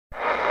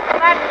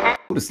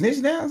Who the snitch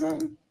now or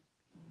something?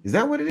 Is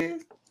that what it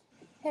is?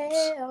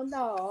 Hell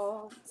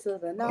no. To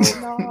the no,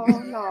 no,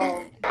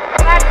 no.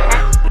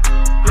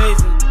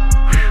 Blazing.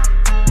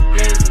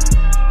 Blazing.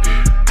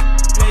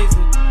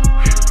 Blazing.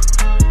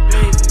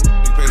 Blazing.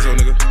 You pay so,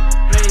 nigga?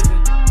 Blazing.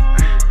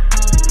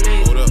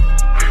 Blazing. Hold up.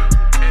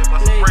 Hey,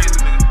 what's the crazy,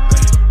 nigga?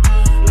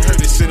 I heard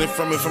they sent it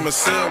from a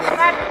cell.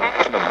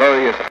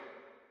 Varius.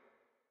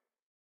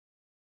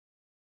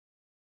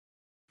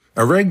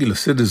 A regular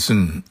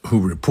citizen who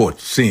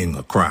reports seeing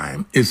a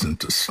crime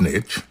isn't a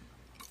snitch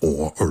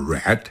or a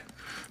rat.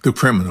 The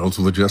criminals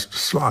were just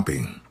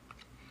sloppy.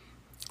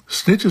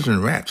 Snitches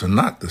and rats are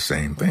not the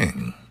same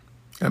thing.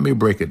 Let me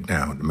break it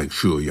down to make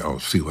sure y'all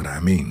see what I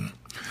mean.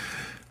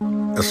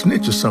 A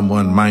snitch is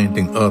someone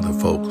minding other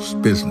folks'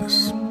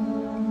 business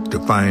to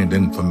find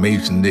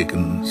information they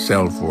can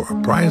sell for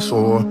a price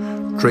or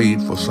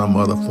trade for some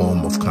other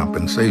form of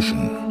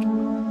compensation.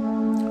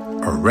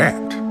 A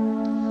rat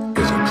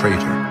is a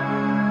traitor,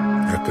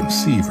 a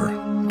conceiver,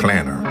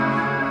 planner,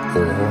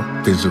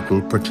 or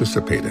physical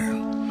participator.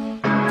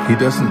 He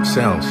doesn't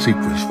sell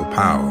secrets for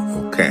power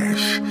or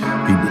cash.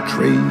 He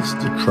betrays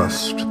the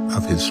trust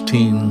of his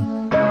team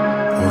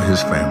or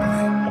his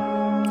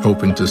family,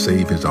 hoping to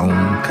save his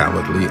own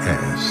cowardly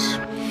ass.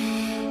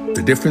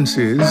 The difference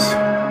is,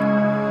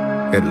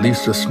 at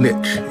least a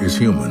snitch is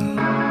human,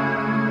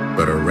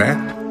 but a rat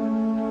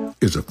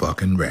is a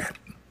fucking rat.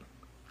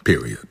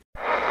 Period.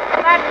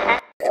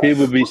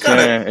 People be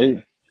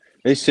saying,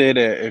 they say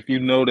that if you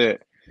know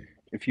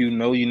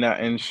you're not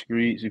in the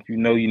streets, if you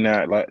know you're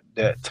not like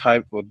that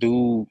type of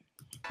dude,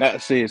 not to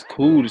say it's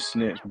cool to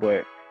snitch,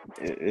 but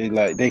it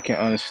like they can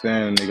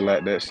understand a nigga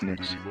like that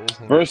snitch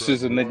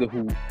versus a nigga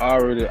who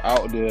already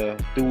out there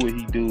do what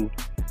he do.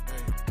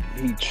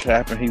 He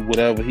trapping, he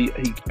whatever, he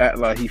act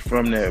like he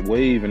from that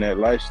wave and that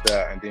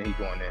lifestyle, and then he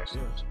going there and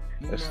snitch.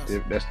 That's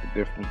the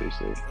difference, they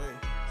say.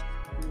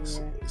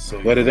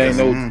 So, but it ain't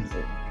no, you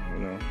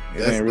know,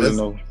 it ain't really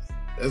no.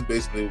 That's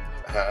basically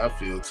how I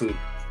feel too.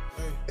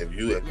 If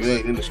you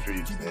ain't in the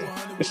streets, then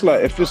it's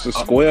like if it's a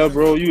square,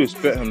 bro, you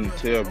expect him to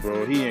tell,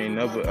 bro. He ain't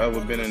never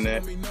ever been in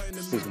that.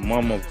 His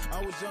mama,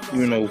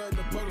 you know,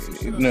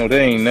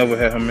 they ain't never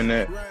had him in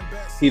that.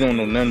 He don't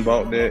know nothing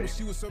about that.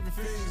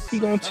 He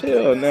gonna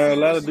tell. Now a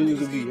lot of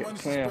dudes will be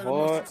playing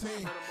hard,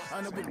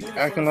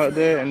 acting like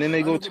that, and then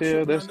they go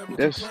tell. That's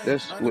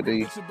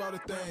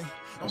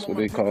what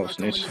they call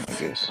snitch, I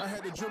guess.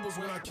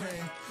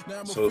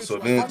 So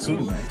then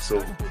too.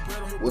 So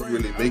what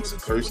really makes a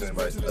person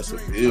like a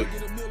civilian?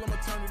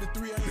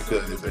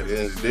 Because at the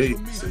end of the day,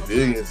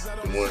 civilians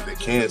the ones that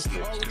can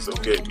snitch. It's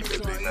okay because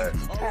they not.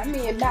 I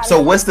mean, not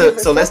So let's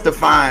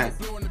define.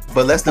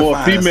 But let's define or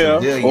a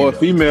female,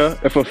 civilian,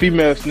 if a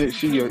female snitch,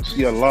 she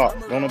a lot.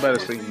 Don't nobody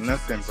say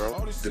nothing,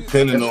 bro.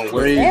 Depending on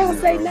where. They don't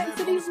say nothing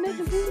to these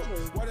niggas either.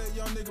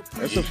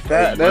 That's a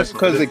fact. That's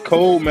because the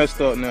code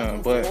messed up now.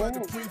 But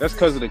that's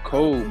because of the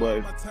code.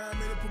 But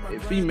a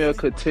female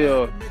could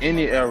tell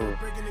any error,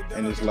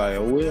 and it's like,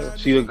 oh well,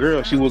 she a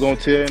girl. She was gonna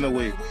tell in a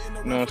way.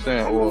 You know what I'm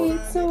saying? I mean,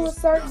 to a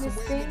certain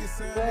extent,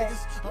 but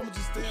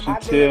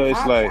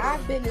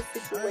I've been in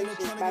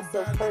situations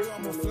myself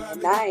personally,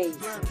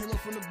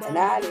 and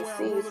I done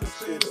seen some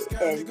shit,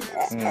 and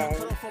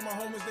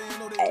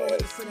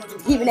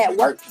even at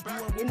work,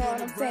 you know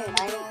what I'm saying?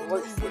 I ain't the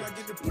work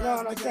snitch, you know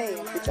what I'm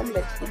saying? Bitch, I'm gonna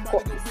let you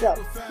report yourself,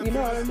 you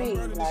know what I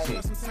mean? Like,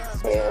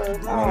 hell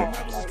no,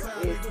 like,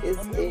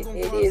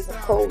 it is a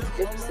code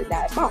difference in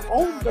that. If my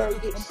own girl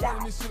gets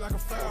shot,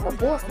 her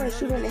boyfriend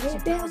shoot her in the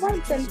head, damn right,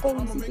 I'm telling the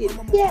police he did it.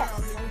 Yes.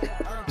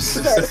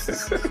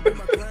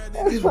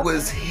 It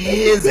was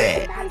his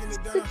ass.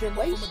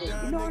 Situation,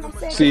 you know what I'm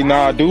saying? See,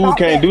 nah, dude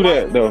can't do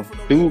that though.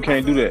 Dude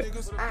can't do that.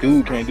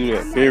 Dude can't do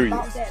that. Period.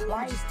 That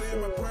life to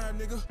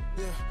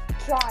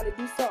try to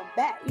do something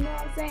back. You know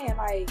what I'm saying?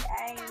 Like,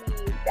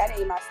 that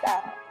ain't my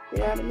style. You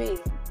know what I mean?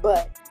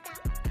 But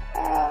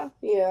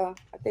yeah,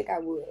 I think I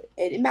would.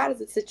 And it matters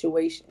the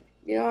situation.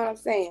 You know what I'm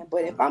saying?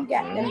 But if I'm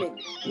goddamn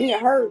me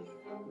and her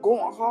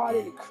going hard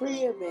in the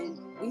crib and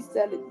we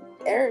selling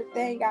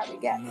everything out the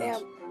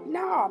goddamn,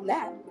 no, I'm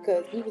not,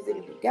 because we was in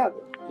it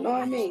together. You know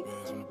what I mean?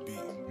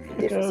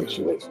 Different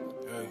situation.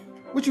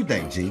 What you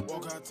think, G? Well,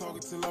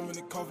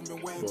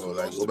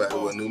 like, go back to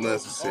what New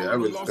MANSA said. I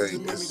really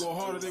think it's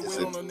you're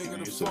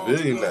a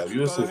civilian now. If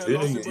you're a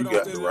civilian, you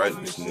got the right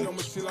to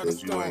snitch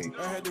because you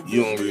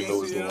don't really know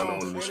what's going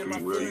on in the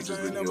street where you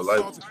just living your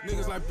life.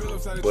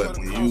 But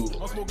when you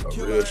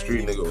a real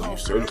street nigga, or you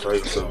certify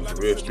yourself as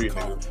a real street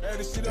nigga,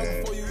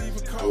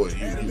 or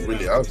you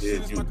really out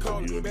here, you in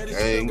the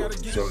gang, or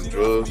you selling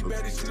drugs, or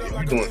if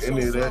you doing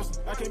any of that,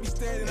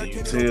 and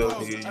you tell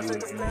nigga you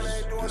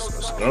just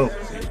a skunk,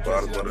 you the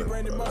bottom of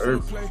the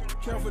earth.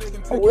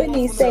 I wouldn't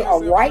even say a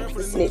right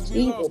to snitch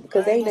either,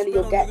 because they ain't none of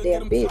your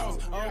goddamn business.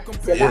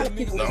 See, a lot of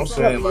people I'm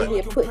saying, like,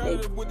 here putting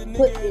their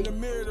stuff in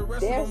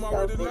business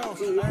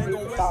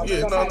about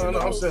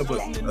I'm saying, but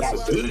a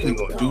civilian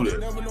gonna do that.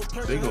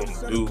 They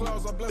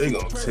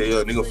gonna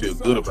tell, they gonna feel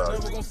good about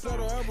it.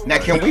 Now,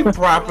 can we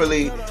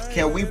properly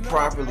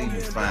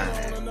define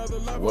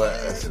what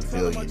a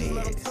civilian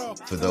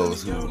is? for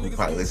those who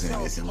probably listen to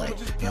this and like,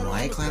 am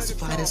I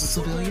classified as a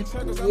civilian?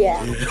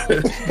 Yeah. if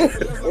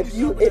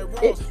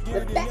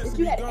the fact that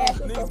you had to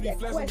ask yourself that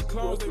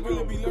question,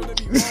 you know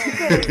what I'm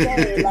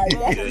saying? Like,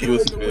 that's Yeah, you a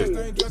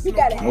civilian. You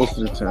gotta Most ask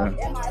of the yourself, time.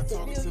 am I a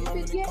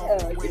civilian?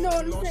 Yeah, you know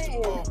what I'm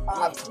saying?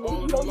 Obviously,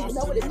 you don't even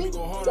know what it means.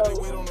 So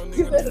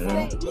you better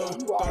say, yeah,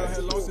 you are a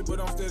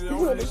civilian. You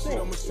know what I'm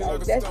saying?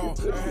 Like, that's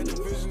just what it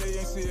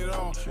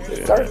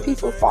is. Certain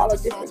people follow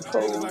different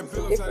codes in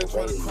different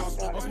ways. You know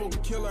what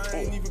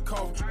I mean?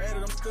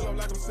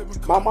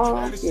 And my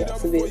mom, yeah,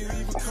 civilian.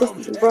 My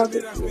sisters and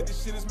brothers,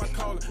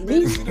 yeah.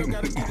 Me, just from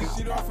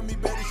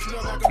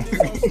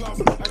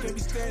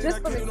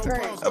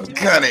experience. I'm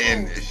kind of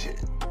in this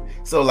shit.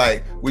 So,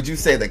 like, would you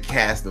say the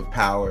cast of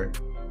Power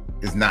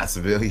is not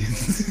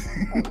civilians?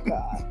 Oh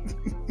God.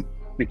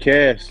 The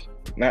cast,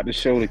 not the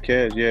show. The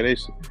cast, yeah, they.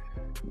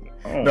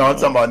 No, I'm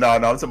talking about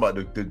I'm talking about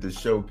the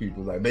show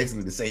people, like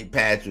basically the St.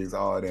 Patrick's,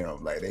 all of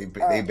them, like they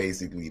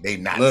basically they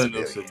not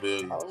civilians.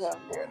 Oh, hell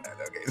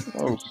no.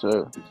 Oh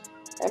shit.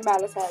 That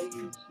matters how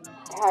you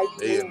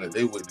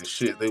They with the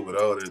shit. They with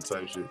all that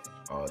type shit.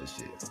 All the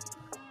shit.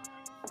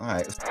 All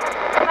right.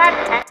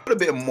 A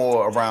bit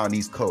more around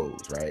these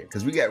codes, right?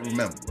 Because we got to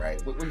remember,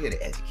 right? We're here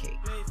to educate.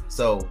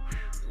 So,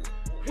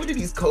 what do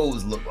these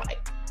codes look like?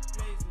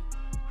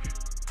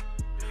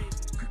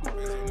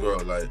 Bro,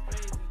 like,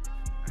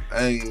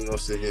 I ain't even gonna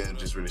sit here and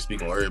just really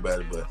speak on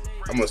everybody, but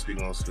I'm gonna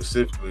speak on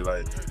specifically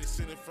like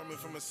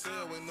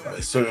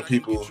certain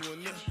people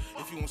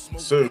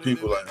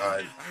like, all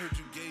right,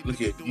 look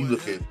at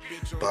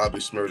Bobby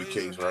Smurda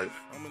case, right?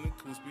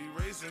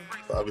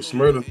 Bobby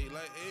Smurda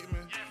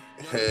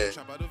had,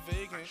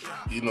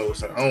 you know,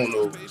 so I don't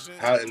know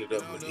how it ended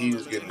up, but he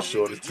was getting the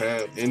shortest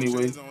time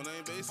anyway.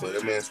 But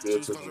that man still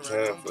took some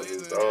time for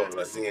his dog.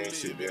 Like, he ain't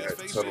sit there and had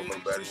to tell him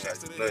nobody,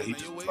 nothing. He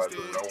just was like,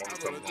 look, I want to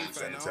come home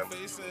and tell me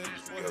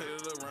together.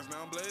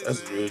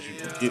 That's as real as you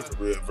can get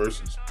for real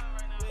versus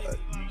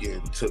you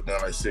getting took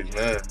down like 6'9".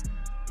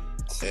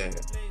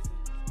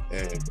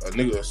 And a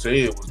nigga that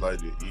say it was like,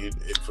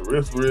 for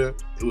real,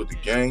 it was the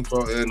gang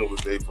fault and it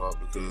was their fault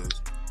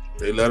because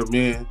they let him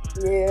in.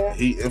 Yeah.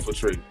 He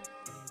infiltrated.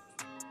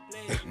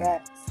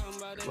 That's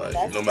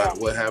no matter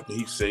what happened,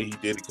 he say he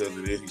did it because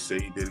of this. He say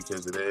he did it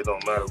because of that. It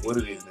don't matter what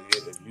it is,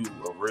 nigga. If you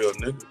a real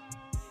nigga,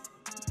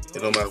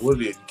 it don't matter what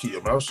it is. You keep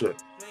your mouth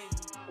shut.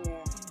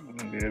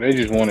 Yeah, they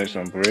just wanted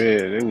some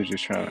bread. They was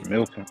just trying to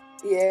milk him.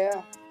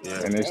 Yeah.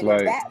 And it's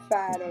like,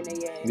 backfired on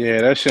their ass.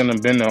 yeah, that shouldn't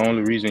have been the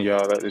only reason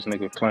y'all let this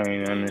nigga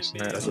claim and this and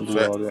that. That's a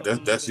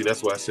fact.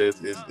 That's why I said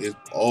it's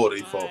all their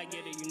fault.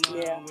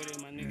 Yeah.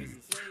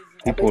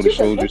 He supposed to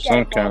show you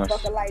some kind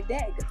of. Like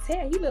that, you could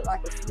tell he look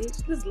like a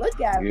snitch. Just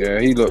look at him. Yeah,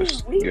 he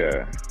looks.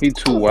 Yeah, he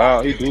too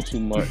wild. He do too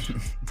much.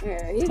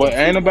 But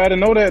ain't nobody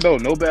know that though.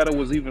 Nobody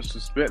was even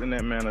suspecting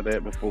that man of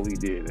that before he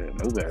did that.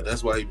 Nobody.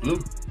 That's why he blew.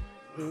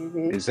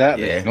 Mm-hmm.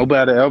 Exactly. Yeah.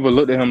 Nobody ever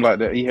looked at him like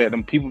that. He had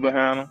them people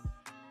behind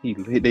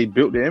him. They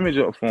built the image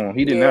up for him.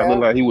 He did not look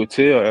like he would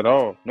tell at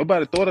all.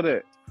 Nobody thought of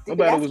that.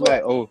 Nobody was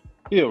like, oh,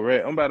 he a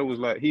rat. Nobody was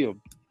like, he a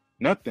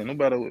nothing.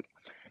 Nobody was.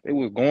 They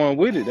was going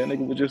with it. That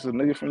nigga was just a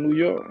nigga from New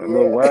York. A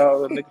little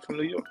wild nigga from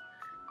New York.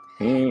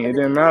 It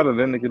didn't matter.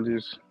 That nigga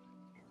just.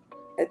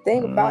 The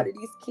thing about it,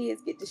 these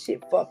kids get the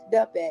shit fucked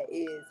up at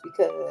is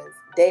because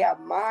they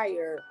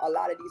admire a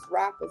lot of these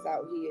rappers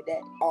out here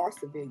that are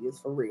civilians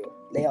for real.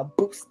 They'll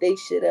boost they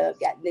shit up,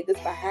 got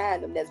niggas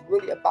behind them that's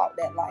really about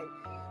that life.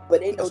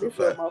 But they know this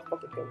little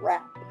motherfucker can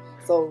rap.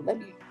 So let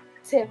me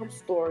tell them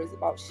stories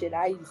about shit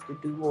I used to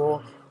do,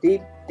 or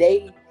they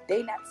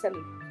not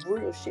telling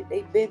real shit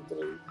they've been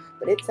through,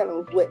 but they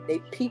telling what they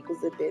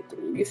peoples have been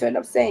through. You feel what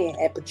I'm saying?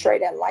 And portray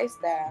that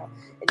lifestyle.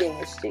 And then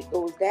when shit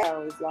goes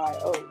down, it's like,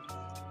 oh,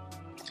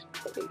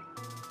 okay,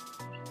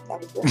 that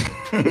was good.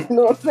 You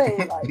know what I'm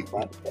saying? Like,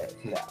 fuck that.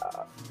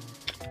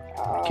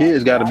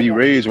 Kids got to be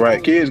raised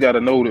right. Kids got to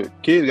know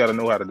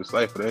how to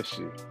decipher that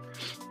shit.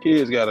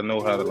 Kids got to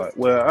know how to like.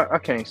 Well, I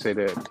can't say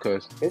that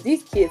because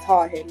these kids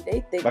hard headed.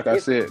 They think. Like I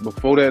said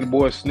before, that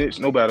boy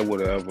snitched. Nobody would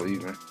have ever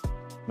even.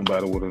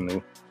 Nobody would have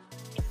knew.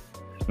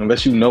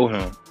 Unless you know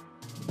him.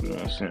 You know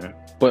what I'm saying?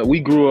 But we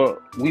grew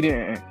up, we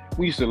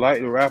used to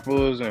like the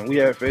rappers and we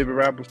had favorite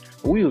rappers,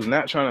 but we was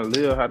not trying to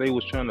live how they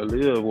was trying to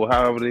live or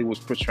however they was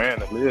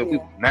portraying to live. We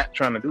was not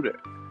trying to do that.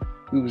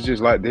 We was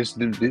just like, this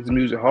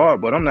music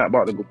hard, but I'm not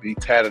about to go be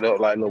tatted up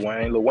like Lil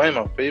Wayne. Lil Wayne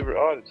my favorite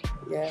artist.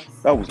 Yes.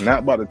 I was not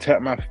about to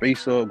tap my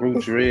face up, grow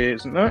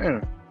dreads,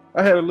 nothing.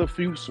 I had a little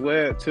few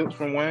swag tips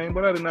from Wayne,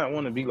 but I did not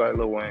want to be like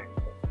Lil Wayne.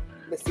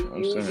 But see,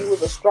 you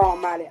was a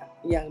strong-minded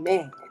young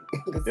man.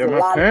 Yeah,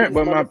 my parents,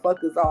 but my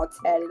motherfuckers all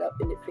tatted up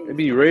in the face. They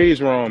be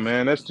raised wrong,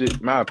 man. That's just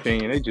my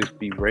opinion. They just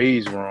be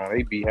raised wrong.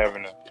 They be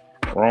having the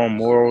wrong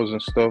morals and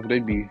stuff.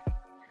 They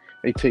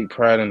take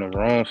pride in the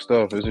wrong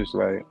stuff. It's just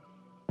like,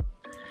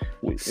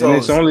 so, and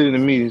it's only to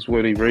me. It's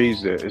where they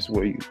raised that. It's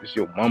where it's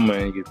your mama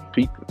and your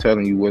people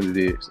telling you what it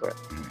is. Like,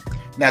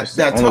 now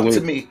talk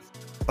to me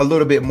a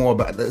little bit more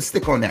about. Let's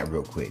stick on that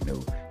real quick,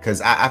 because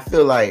I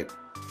feel like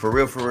for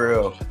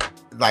real,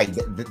 like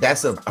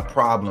that's a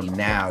problem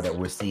now that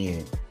we're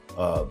seeing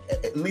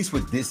at least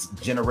with this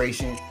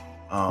generation,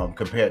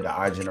 compared to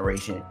our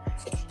generation.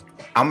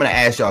 I'm gonna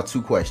ask y'all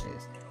 2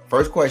 questions.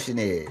 First question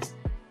is,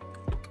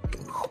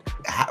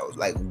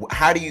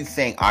 how do you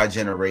think our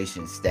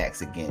generation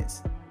stacks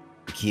against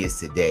the kids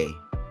today?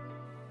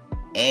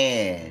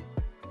 And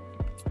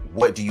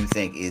what do you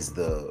think is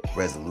the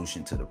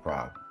resolution to the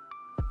problem?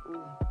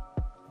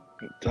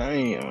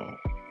 Damn.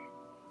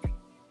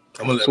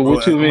 I'm gonna let So bro,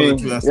 what you I'm mean? gonna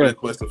let you answer Yeah. that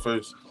question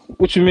first.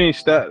 What you mean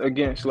stack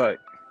against, like,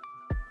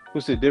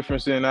 what's the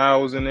difference in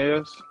ours and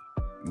theirs?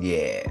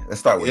 Yeah, let's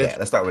start with that.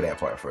 Let's start with that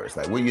part first.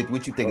 Like, what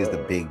you think is the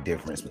big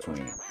difference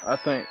between? I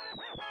think,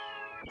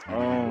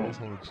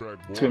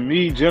 to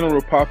me,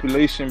 general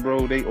population,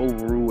 bro, they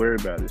overrule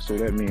everybody. So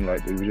that means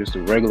like they were just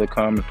a regular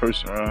common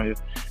person around here,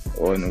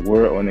 or in the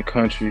world, or in the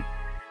country.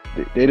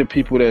 They the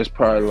people that's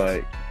probably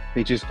like,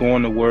 they just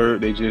going to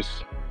work. They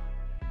just,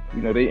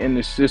 you know, they in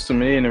the system,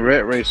 they in the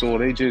rat race, or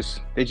they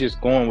just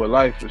going with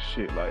life and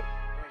shit. Like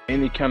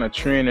any kind of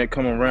trend that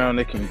come around,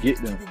 they can get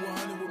them.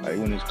 Like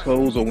when it's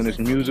clothes or when it's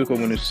music or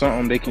when it's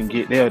something, they can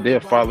get there. They'll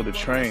follow the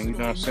train. You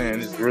know what I'm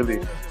saying? It's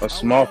really a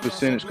small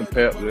percentage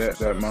compared to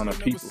that amount of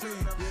people.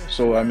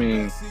 So I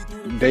mean,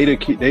 they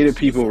the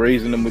people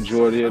raising the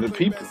majority of the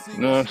people. You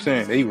know what I'm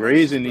saying? They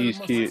raising these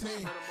kids.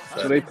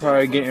 So they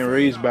probably getting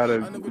raised by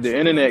the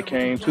internet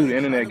came too. The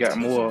internet got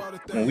more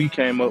when we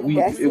came up.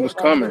 It was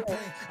coming.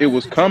 It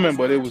was coming,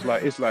 but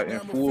it's like in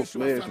full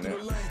fledged now.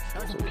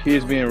 So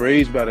kids being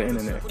raised by the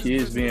internet.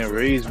 Kids being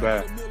raised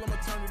by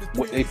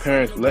what their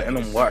parents letting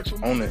them watch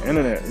on the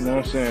internet. You know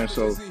what I'm saying?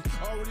 So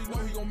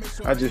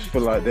I just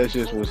feel like that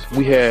just was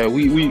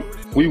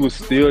we was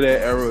still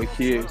that era of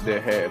kids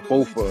that had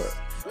both of it.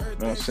 You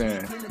know what I'm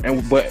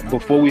saying? But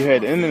before we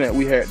had the internet,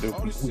 we had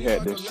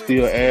the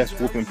still ass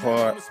whooping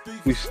part.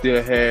 We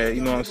still had,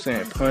 you know what I'm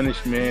saying,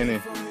 punishment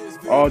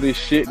and all this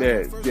shit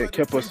that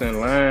kept us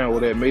in line or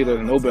that made us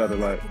know better.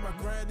 Like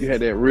you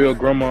had that real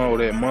grandma or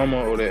that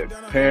mama or that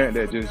parent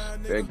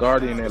that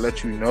guardian that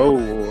let you know,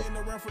 or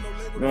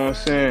you know what I'm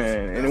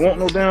saying? And it won't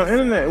no damn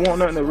internet. It won't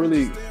nothing to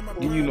really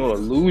give you no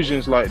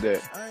illusions like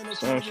that.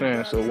 You know what I'm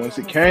saying? So once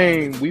it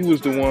came, we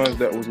was the ones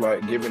that was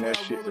like giving that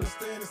shit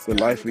the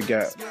life we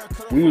got.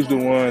 We was the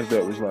ones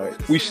that was like,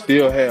 we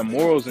still had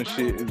morals and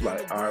shit. It was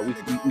like, all right, we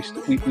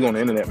on the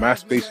internet,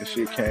 MySpace and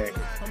shit came.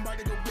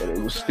 But it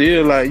was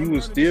still like,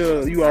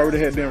 you already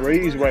had been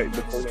raised right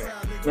before that.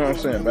 You know what I'm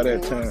saying? By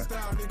that time.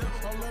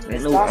 I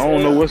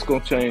don't know what's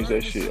gonna change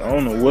that shit. I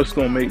don't know what's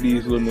gonna make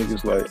these little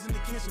niggas like,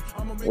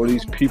 or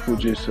these people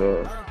just,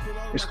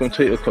 it's gonna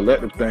take a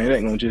collective thing. It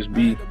ain't gonna just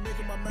be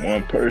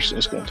one person.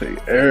 It's gonna take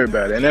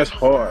everybody, and that's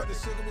hard.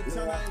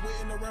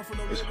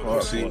 It's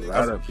hard for a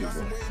lot of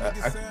people.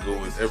 I could go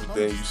with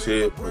everything you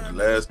said, but the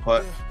last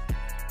part,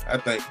 I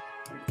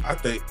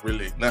think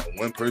really not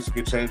one person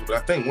can change it, but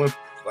I think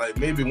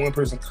maybe one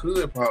person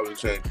could probably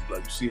change it.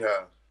 Like you see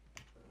how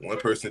one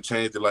person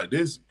changed it like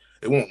this.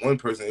 It wasn't one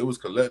person, it was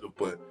collective,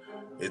 but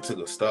it took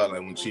a start.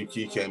 Like when Chief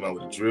Keef came out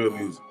with the drill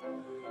music.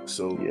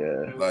 So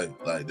yeah, like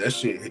that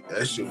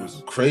shit was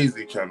a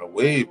crazy kind of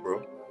wave,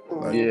 bro.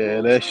 Like,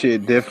 yeah, that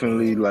shit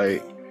definitely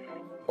like,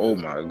 oh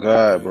my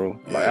God, bro.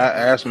 Like I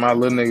asked my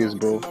little niggas,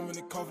 bro.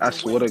 I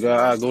swear to God,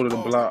 I go to the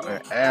block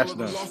and ask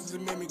them,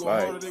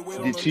 like,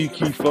 did Chief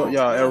Keef fuck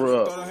y'all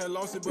era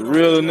up? The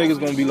real niggas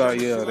gonna be like,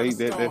 yeah,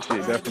 that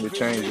shit definitely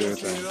changed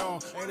everything.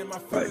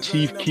 Like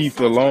Chief Keef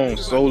alone,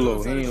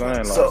 solo, he ain't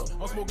lying.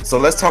 Like, so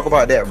let's talk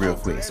about that real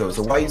quick. So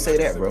why you say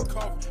that, bro?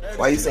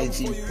 Why you say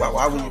Chief?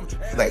 Why would you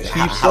like?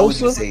 How would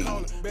you say?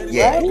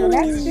 Yeah, when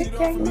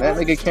that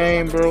nigga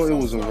came, bro, it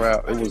was a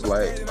rap. It was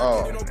like,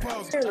 oh.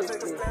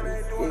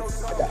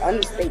 It's the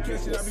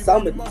understatement with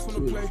some of these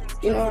kids.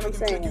 You know what I'm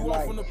saying?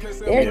 Like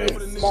they're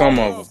getting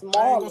smaller,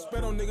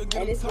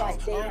 and it's like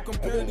they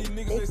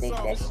think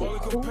that shit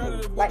cool.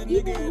 Like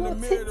even little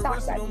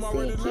TikToks I be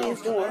seeing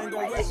kids doing,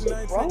 like that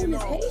shit grown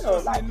as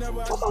hell. Like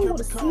someone would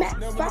have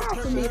smacked fire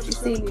for me if you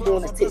see me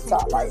doing a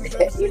TikTok like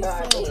that. You know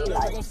what I mean?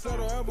 Like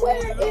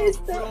where is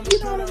the? You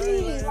know what I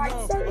mean? Like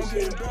certain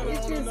shit.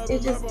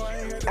 It's just.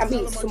 I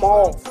mean,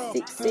 small,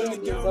 6,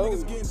 7 years old.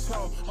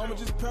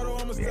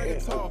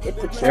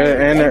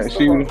 And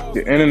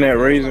the internet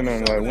raising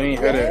them, like we ain't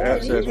had that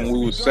access when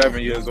we was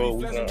 7 years old.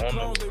 We went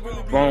on the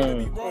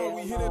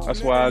phone.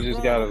 That's why I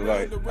just got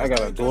I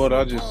got a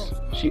daughter.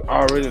 She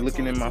already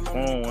looking at my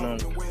phone when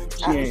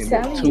she ain't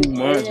been 2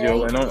 months,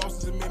 yo,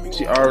 and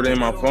she already in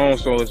my phone.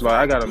 So it's like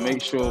I gotta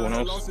make sure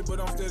when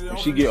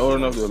she get old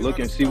enough to look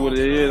and see what it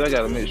is, I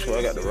gotta make sure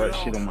I got the right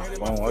shit on my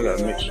phone. I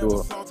gotta make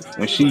sure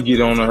when she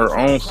get on her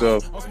own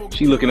self,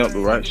 she looking up the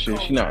right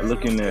shit. She not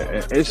looking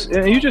at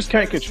and you just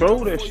can't control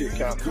that shit,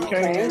 Captain. You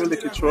can't really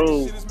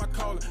control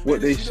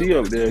what they see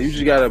up there. You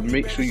just gotta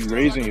make sure you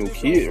raising your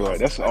kid right.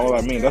 That's all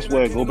I mean. That's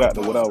where I go back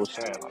to what I was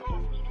saying. Like,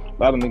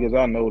 a lot of niggas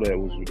I know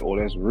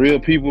that's real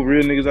people,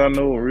 real niggas I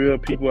know, real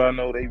people I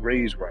know, they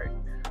raised right.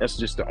 That's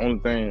just the only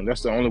thing.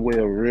 That's the only way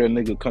a real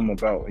nigga come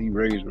about. He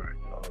raised right.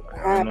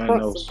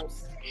 Nothing else.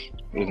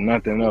 There's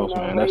nothing else,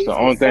 man. That's the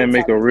only thing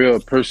make a real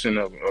person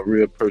of a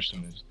real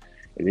person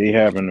They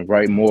having the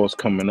right morals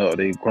coming up.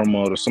 They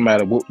grandmother,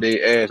 somebody whoop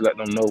their ass, let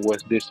them know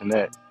what's this and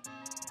that.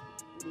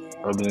 Yeah.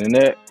 Other than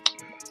that,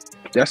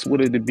 that's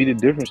what it'd be the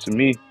difference to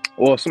me.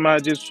 Or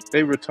somebody just,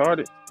 they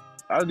retarded.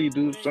 All these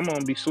dudes, some of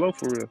them be slow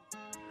for real.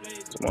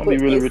 Some of them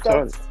be really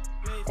retarded.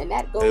 And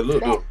that goes Hey,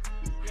 look, back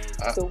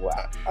I, to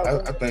what?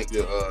 I think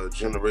the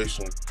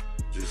generation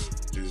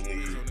just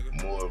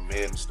need more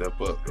men to step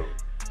up, though.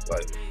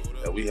 Like,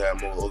 that we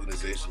have more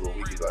organizations where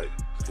we can, like,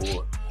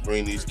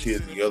 bring these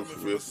kids together for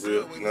real, for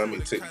real. You know what I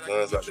mean? Take the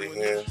guns out their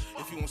hands.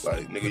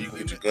 Like, nigga, you can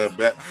get your gun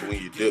back for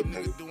when you dip,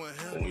 nigga.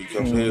 And when you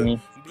come here,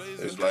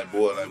 it's like,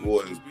 boy,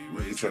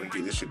 we trying to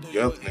get this shit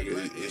together,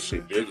 nigga. This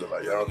shit bigger.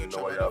 Like, y'all don't even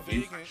know why y'all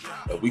be.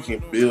 If we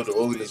can build an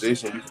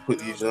organization, we can put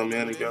these young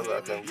men together,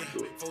 I think we can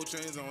do it.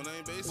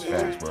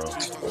 Facts, bro.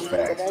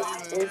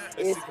 Facts.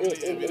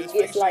 It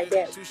gets like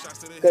that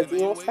because you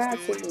don't find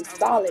too many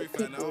solid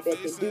people that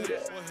can do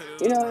that.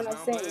 You know what I'm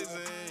saying?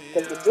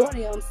 Because the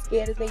majority of them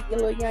scared as they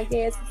little young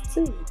asses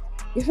too.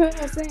 You know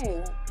what I'm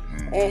saying?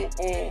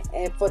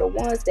 And for the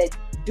ones that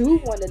do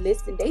want to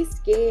listen, they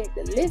scared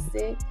to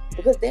listen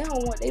because they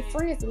don't want their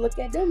friends to look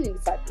at them in the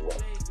type of way.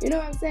 You know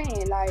what I'm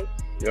saying? Like,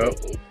 yep.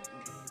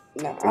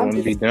 No, I want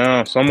to be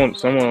down. Someone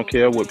don't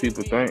care what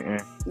people think,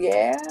 man.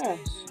 Yeah.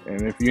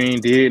 And if you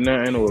ain't did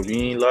nothing or if you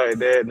ain't like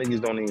that,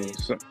 niggas don't even.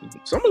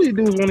 Some of these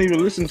dudes won't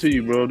even listen to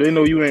you, bro. They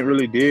know you ain't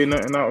really did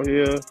nothing out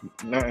here,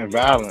 nothing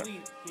violent,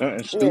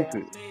 nothing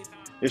stupid. Yeah.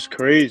 It's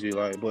crazy,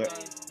 like. But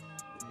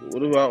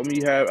what about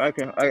me? I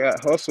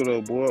got hustle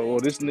though, boy.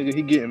 Or this nigga,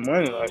 he getting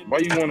money. Like, why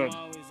you wanna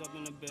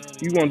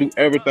do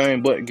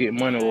everything but get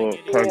money or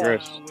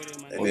progress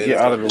or get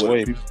out of the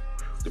way?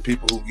 The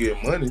people who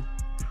get money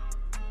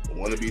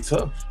want to be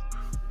tough.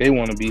 They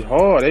want to be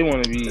hard. They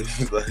want to be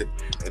like,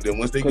 and then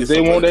once they get,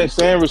 they want that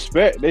same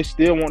respect. They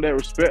still want that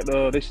respect.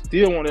 They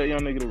still want that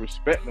young nigga to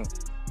respect them.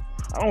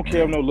 I don't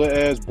care if no little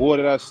ass boy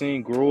that I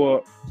seen grow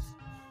up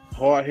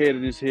hard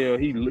headed as hell.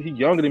 He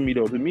younger than me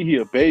though. To me, he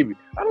a baby.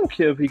 I don't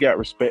care if he got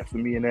respect for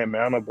me in that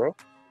manner, bro.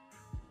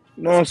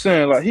 You know what I'm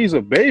saying? Like, he's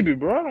a baby,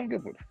 bro.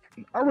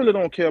 I really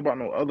don't care about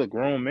no other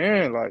grown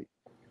man. Like,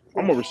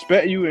 I'm gonna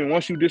respect you, and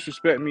once you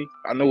disrespect me,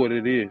 I know what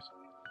it is.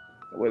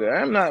 Well,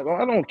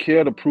 I don't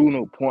care to prove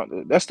no point.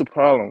 That's the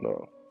problem,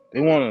 though.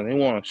 They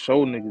wanna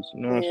show niggas,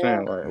 you know what I'm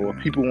saying? Like, or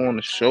people want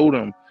to show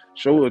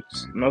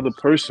another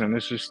person.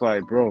 It's just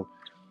like, bro,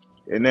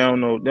 and they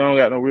don't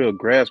got no real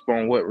grasp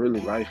on what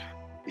really life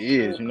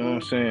is. You know what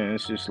I'm saying?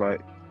 It's just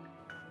like,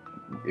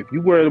 if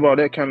you worried about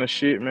that kind of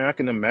shit, man, I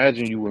can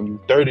imagine you when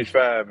you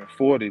 35 and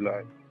 40,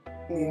 like,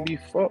 you can be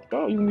fucked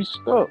up, you can be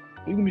stuck,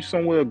 you can be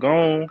somewhere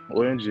gone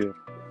or in jail.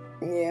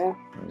 Yeah.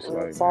 It's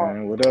like,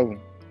 man, whatever.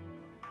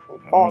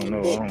 I don't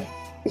know.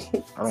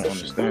 I don't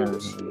understand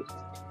this.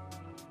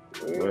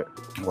 But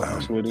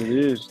that's what it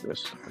is.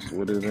 That's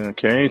what it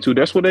came to.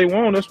 That's what they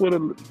want.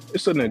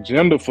 It's an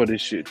agenda for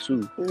this shit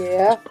too.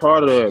 Yeah. It's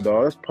part of it,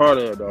 dog. That's part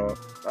of it, dog.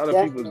 A lot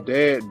of people's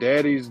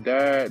daddies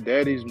died.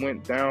 Daddies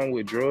went down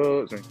with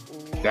drugs and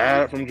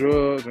died from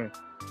drugs, and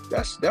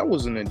that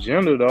was an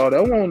agenda, dog.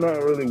 That wasn't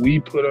nothing really we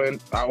put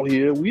out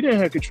here. We didn't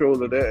have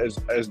control of that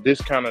as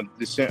this kind of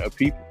descent of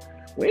people.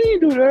 We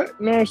ain't do that,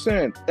 you know what I'm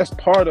saying? That's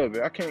part of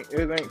it.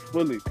 It ain't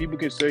fully. People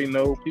can say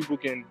no, people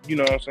can, you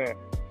know what I'm saying?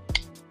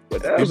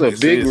 But that was a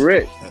big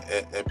wreck.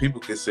 And people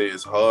can say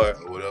it's hard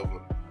or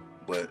whatever,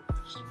 but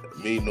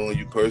me knowing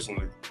you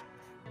personally,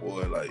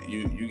 boy, like,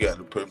 you got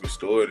the perfect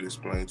story to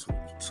explain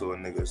to a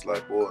nigga. It's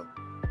like, boy,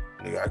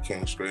 nigga, I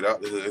came straight out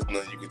the hood. There's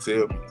nothing you can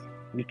tell me.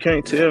 You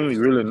can't tell me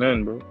really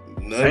nothing, bro.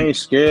 Nothing. I ain't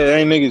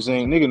scared.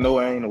 Nigga know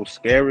I ain't no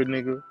scary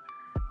nigga.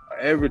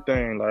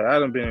 Everything, like, I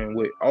done been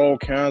with all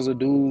kinds of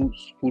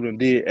dudes who done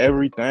did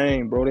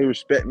everything, bro. They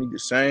respect me the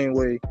same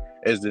way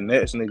as the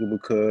next nigga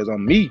because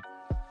I'm me.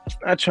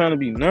 Not trying to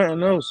be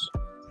nothing else.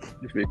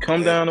 If it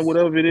come down to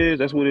whatever it is,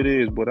 that's what it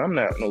is. But I'm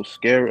not no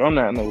scary. I'm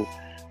not no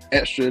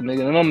extra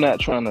nigga, and I'm not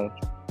trying to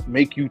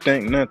make you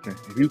think nothing.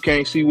 If you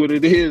can't see what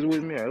it is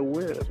with me, that's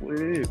what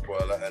it is. Boy,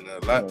 and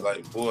a lot,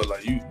 like, boy,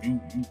 like you,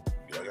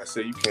 like I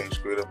said, you came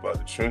straight up out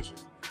the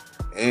trenches,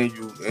 and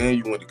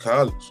you went to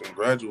college and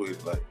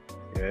graduated, like.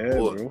 Yeah,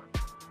 boy, bro.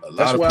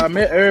 That's why I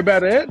met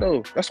everybody at,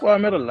 though. That's why I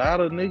met a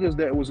lot of niggas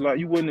that was like,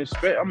 you wouldn't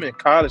expect. I'm in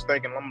college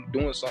thinking I'm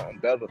doing something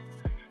better.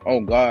 Oh,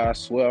 God, I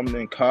swear I'm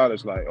in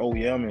college. Like, oh,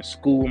 yeah, I'm in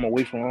school. I'm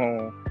away from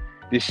home.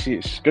 This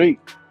shit's straight.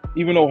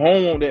 Even though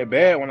home wasn't that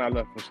bad when I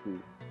left for school.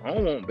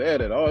 Home wasn't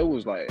bad at all. It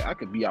was like, I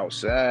could be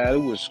outside. It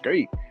was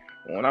straight.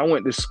 When I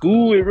went to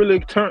school, it really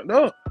turned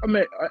up.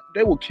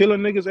 They were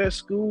killing niggas at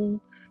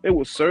school. They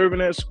were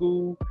serving at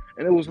school.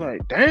 And it was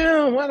like,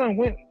 damn, I done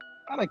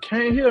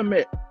came here and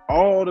met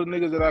all the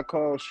niggas that I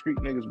call street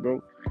niggas,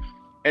 bro.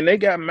 And they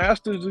got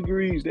master's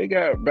degrees. They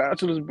got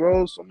bachelor's,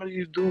 bro. Some of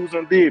these dudes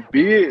done did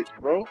big,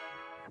 bro.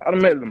 I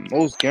done met the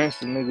most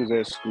gangster niggas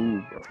at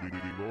school,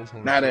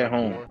 bro. Not at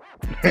home.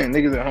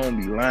 Niggas at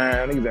home be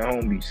lying. Niggas at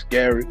home be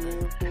scary.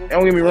 And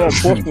don't get me wrong,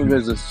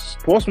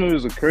 Portsmouth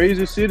is a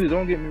crazy city.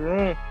 Don't get me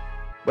wrong.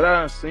 But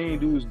I done seen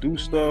dudes do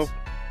stuff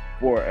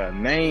for a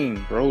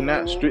name, bro.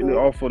 Not strictly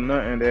off of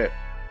nothing that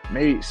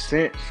made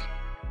sense.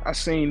 I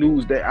seen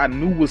news that I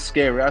knew was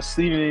scary. I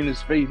seen it in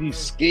his face. He's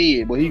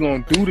scared, but he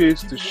gonna do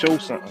this to show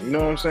something. You know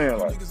what I'm saying?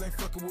 Like,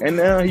 and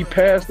now he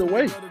passed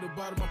away.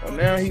 Or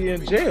now he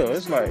in jail.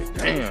 It's like,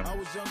 damn. I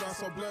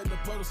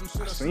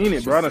seen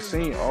it, bro. I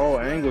seen all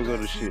angles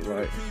of the shit.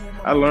 Like,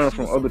 I learned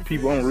from other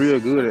people. I'm real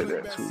good at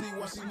that too.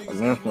 I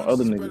learned from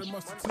other niggas.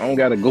 I don't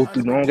gotta go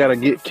through. I don't gotta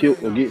get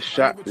killed or get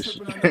shot. You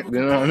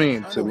know what I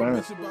mean? To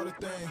learn.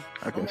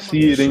 I can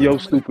see it in your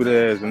stupid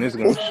ass, and it's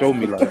gonna show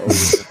me like, oh,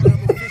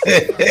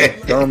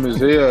 dumb as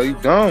hell. You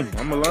dumb.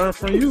 I'm gonna learn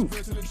from you.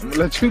 I'm gonna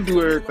let you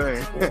do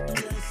everything.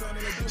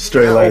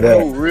 Straight like that.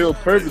 No real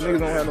purpose. Niggas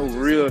don't have no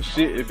real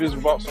shit. If it's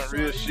about some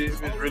real shit,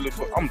 if it's really,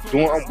 I'm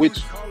with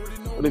you.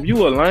 But if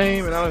you a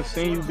lame and I done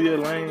seen you be a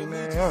lame,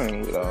 man, I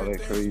ain't with all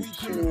that crazy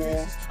shit.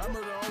 Yeah.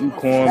 You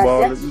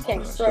cornball. You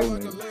can't show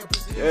me.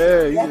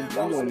 Yeah, you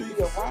don't be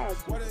around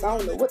you. I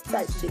don't know what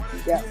type of shit you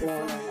got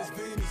going on.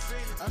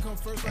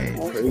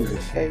 Crazy.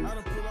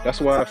 That's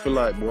why I feel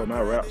like, boy,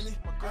 my rap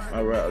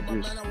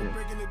just,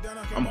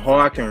 I'm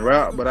hard, I can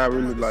rap, but I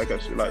really like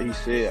he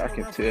said, I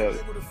can tell,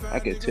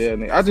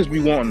 nigga. I just be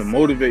wanting to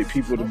motivate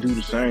people to do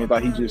the same,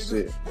 like he just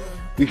said.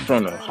 We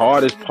from the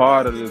hardest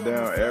part of the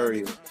down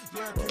area.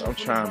 But I'm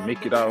trying to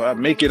make it out. I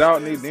make it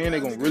out, nigga, then they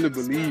gonna really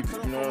believe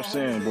it. You know what I'm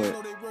saying? But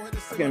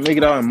I can make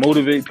it out and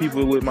motivate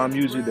people with my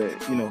music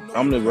that, you know,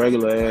 I'm the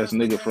regular ass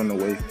nigga from the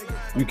way.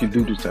 You can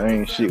do the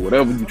same shit.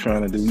 Whatever you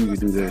trying to do, you can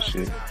do that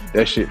shit.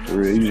 That shit for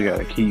real. You just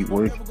gotta keep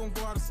working.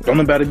 Don't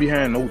nobody be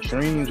having no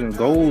dreams and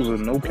goals or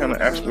no kind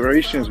of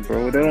aspirations,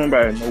 bro. They don't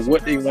nobody know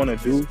what they want to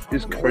do.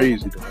 It's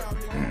crazy,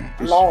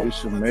 though.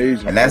 It's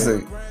amazing. And that's a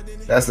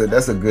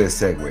good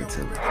segue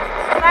to it.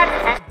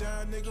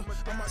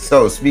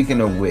 So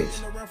speaking of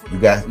which, you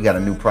got a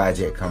new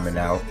project coming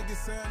out.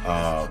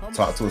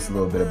 Talk to us a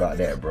little bit about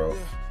that, bro.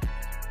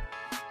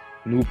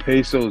 New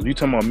Pesos. You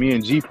talking about me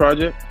and G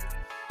project?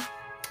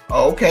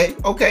 Oh, okay.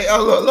 Oh,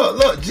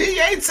 look. G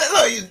ain't say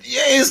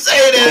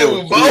that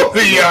with both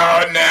of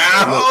y'all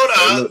now. Hold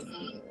on.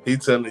 He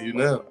telling you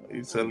now.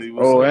 He telling you.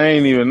 Oh, I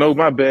ain't even know.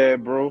 My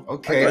bad, bro.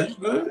 Okay.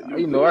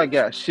 You know, I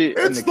got shit.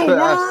 It's in the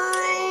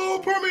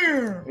world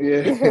premiere.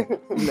 Yeah.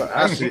 You know,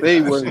 I stay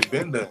with.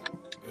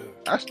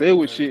 I stay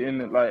with shit in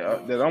the,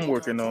 like that I'm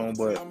working on,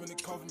 but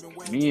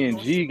me and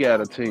G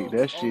gotta take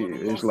that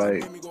shit. It's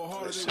like,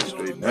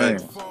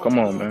 man, come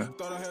on, man,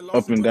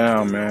 up and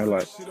down, man.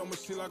 Like,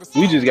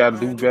 we just gotta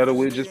do better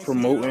with just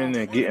promoting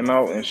and getting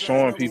out and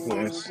showing people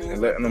and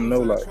letting them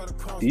know, like,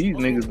 these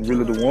niggas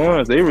really the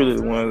ones. They really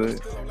the ones.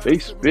 They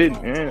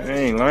spitting, man.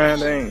 They ain't lying.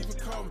 They ain't,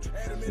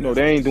 you know,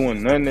 they ain't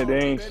doing nothing that they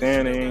ain't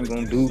saying they ain't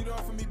gonna do.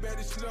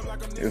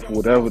 If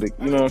whatever the,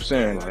 you know what I'm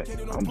saying? Like,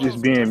 I'm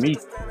just being me.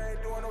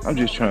 I'm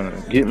just trying to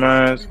get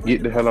mine,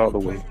 get the hell out of the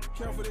way.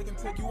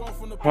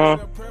 Huh?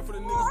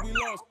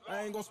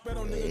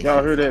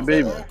 Y'all heard that,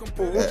 baby?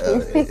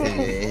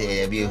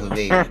 Yeah, beautiful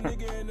baby.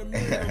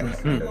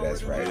 No,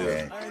 that's right,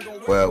 man.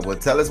 Well,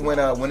 tell us when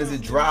is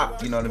it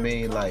drop? You know what I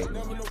mean? Like,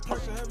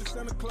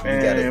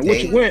 man,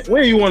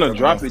 when you want to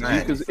drop it, G?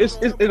 Because it's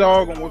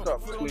all gonna work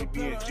out between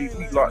me and G.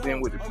 We locked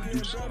in with the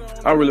producer.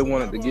 I really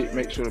wanted to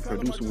make sure the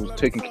producer was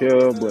taken care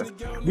of, but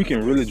we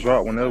can really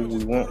drop whenever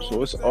we want.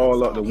 So it's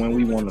all up to when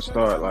we want to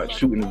start, like,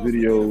 shooting the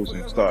videos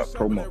and start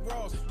promo.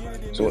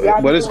 So,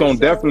 but it's gonna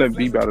definitely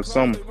be by the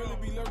summer.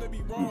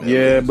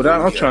 Yeah, but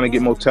I'm trying to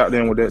get more tapped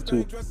in with that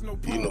too.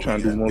 You know, I'm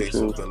trying to do more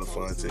shows. I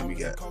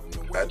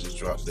just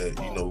dropped that.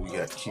 You know, we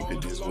got to keep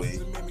it this way.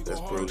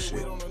 That's bro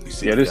shit.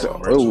 Yeah, this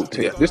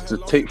the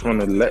tape from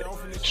the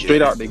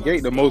straight out the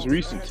gate, the most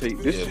recent tape.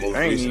 This shit, most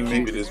I ain't recent,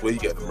 even keep it this way. You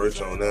got the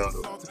merch on now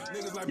though.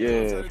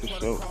 Yeah, for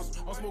sure.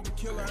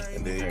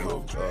 And then you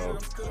go.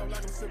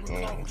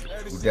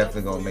 We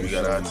definitely gonna make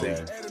sure we're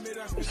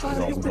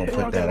gonna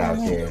put that out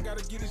there.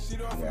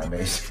 Yeah,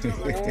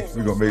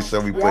 we're gonna make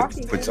sure we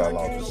put y'all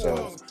on for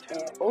shows.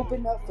 And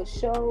open up for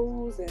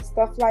shows and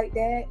stuff like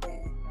that.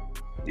 And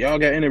y'all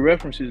got any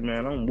references,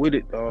 man? I'm with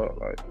it, dog.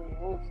 Like,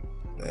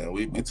 man,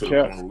 we to the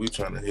point where we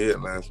trying to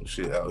headline some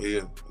shit out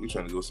here. We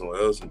trying to go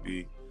somewhere else and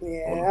be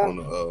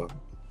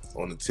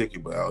on the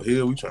ticket, but out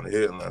here we trying to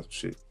headline some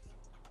shit.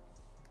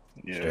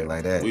 Yeah, straight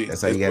like that.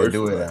 That's how you gotta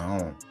do it at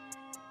home.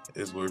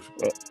 It's worth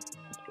it.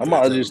 I'm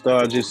about to just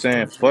start just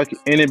saying, fuck it.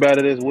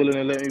 Anybody that's willing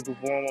to let me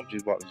perform, I'm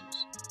just about to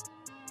just.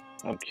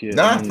 I'm kidding.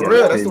 Nah, for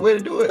real, that's the way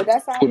to do it.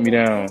 That's how put me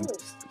down.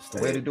 It's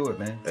the way to do it,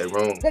 man. Hey,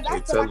 wrong. Because I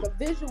feel like a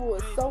visual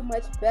is so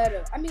much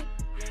better. I mean,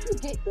 you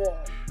get the,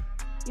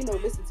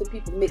 listen to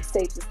people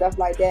mixtapes and stuff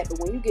like that, but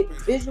when you get the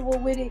visual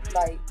with it,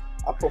 like,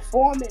 a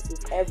performance is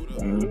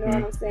everything. You know what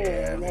I'm saying?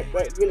 Yeah. And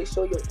that really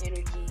show your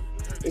energy.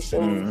 It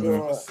shows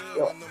your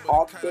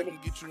authentic.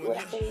 What I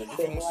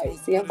say, like,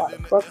 see, I'm about to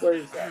fuck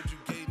words up,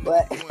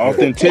 but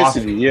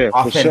authenticity, yeah,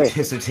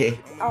 authenticity,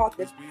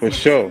 for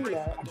sure. I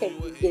can't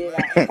even get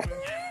it out.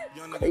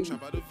 Crazy,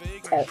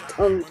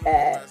 tongue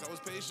tied.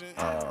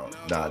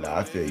 Nah,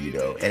 I feel you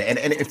though,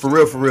 and for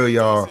real,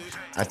 y'all.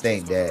 I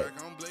think that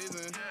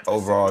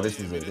overall, this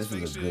was a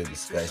good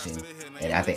discussion, and I think